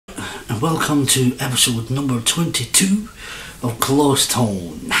welcome to episode number 22 of Close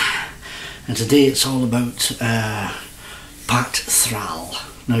Tone, and today it's all about Pat Thrall.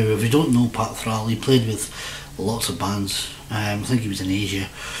 Now, if you don't know Pat Thrall, he played with lots of bands. I think he was in Asia,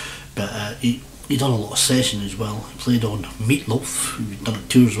 but he done a lot of sessions as well. He played on Meatloaf, we've done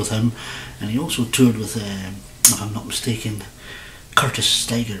tours with him, and he also toured with, if I'm not mistaken, Curtis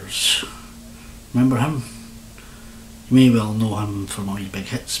Stigers. Remember him? You may well know him from all his big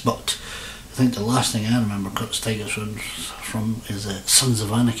hits, but I think the last thing I remember Curtis Stigers from is a Sons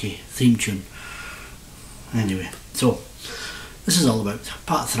of Anarchy theme tune. Anyway, so this is all about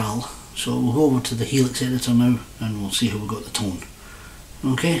Pat Thrall. So we'll go over to the HELIX editor now and we'll see how we got the tone.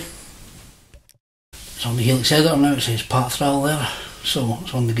 Okay? It's on the HELIX editor now, it says Pat Thrall there. So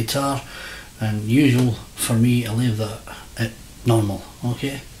it's on the guitar, and usual for me, I leave that at normal,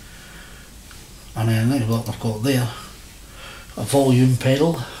 okay? And then next block I've got there a volume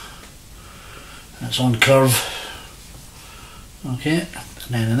pedal, it's on curve, okay. And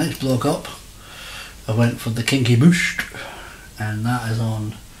then the next block up I went for the Kinky Boost, and that is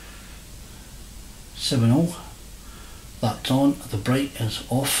on 7.0, that's on, the bright is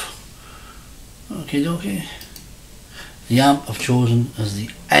off, okay dokie. The amp I've chosen is the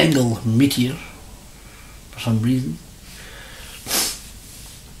Angle Meteor for some reason.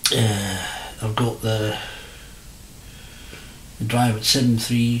 I've got the drive at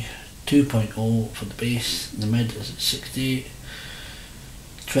 7.3, 2.0 for the bass, the mid is at 68,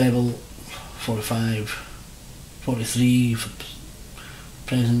 treble 45, 43 for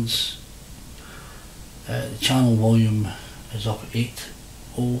presence, the channel volume is up at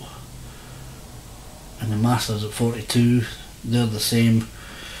 8.0, and the master's at 42, they're the same,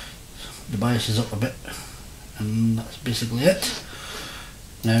 the bias is up a bit, and that's basically it.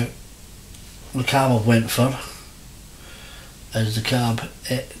 Now, the cab I've went for is the Cab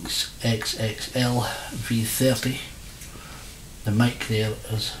XXXL V30. The mic there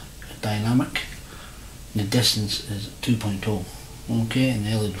is dynamic, the distance is 2.0, okay, and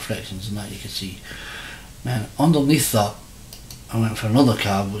the LED reflections and that you can see. Now underneath that I went for another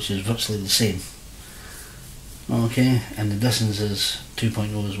cab which is virtually the same, okay, and the distance is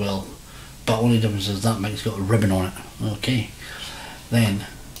 2.0 as well, but only difference is that mic's got a ribbon on it, okay. Then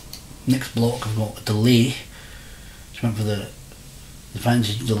next block I've got a delay, just went for the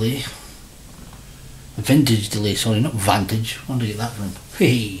vintage delay, sorry, not vantage, where did I get that from?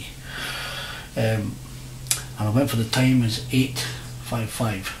 Hey! And I went for the time is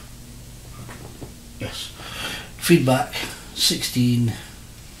 8:55. Yes. Feedback 16,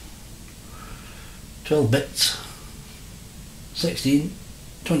 12 bits, 16,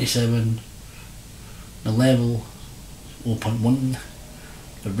 27, the level 0.1,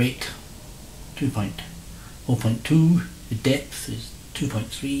 the rate 2.0.2, the depth is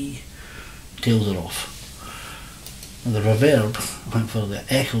 2.3, tails are off. And the reverb, I went for the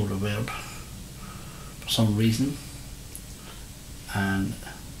echo reverb for some reason, and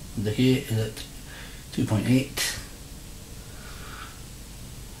the decay is at 2.8,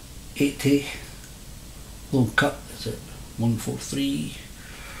 80, low cut is at 143,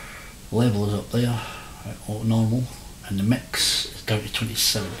 level is up there, normal, and the mix is down to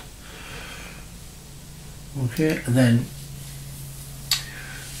 27. Okay, and then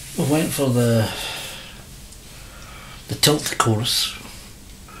we went for the tilt chorus,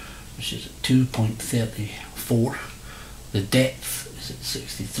 which is at 2.34. The depth is at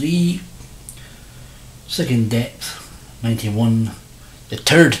 63. Second depth 91. The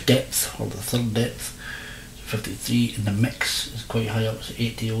third depth, or the third depth, is 53, and the mix is quite high up, it's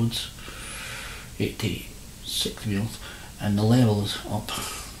 80 odds, 86 to be honest, and the level is up.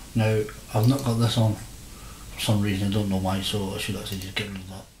 Now I've not got this on for some reason, I don't know why, so I should actually just get rid of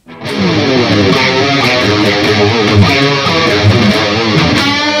that.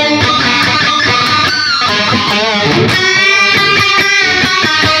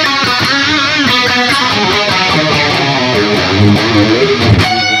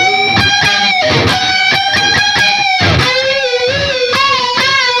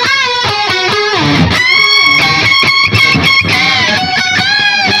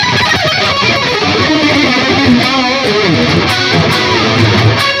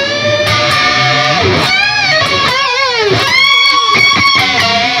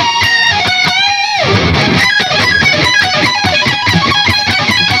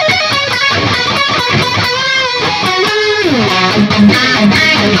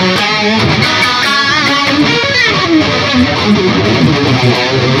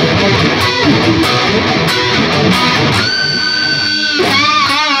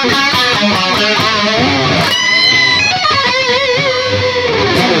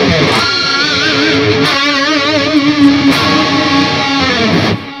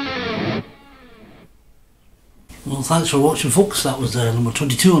 Well, thanks for watching, folks. That was number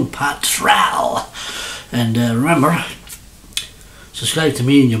 22 on Pat THRALL. And remember, subscribe to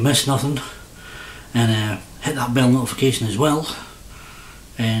me and you'll miss nothing. And hit that bell notification as well.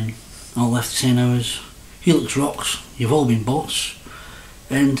 And all left to say now is, Helix rocks, you've all been boss.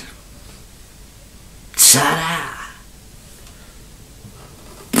 And ta-da!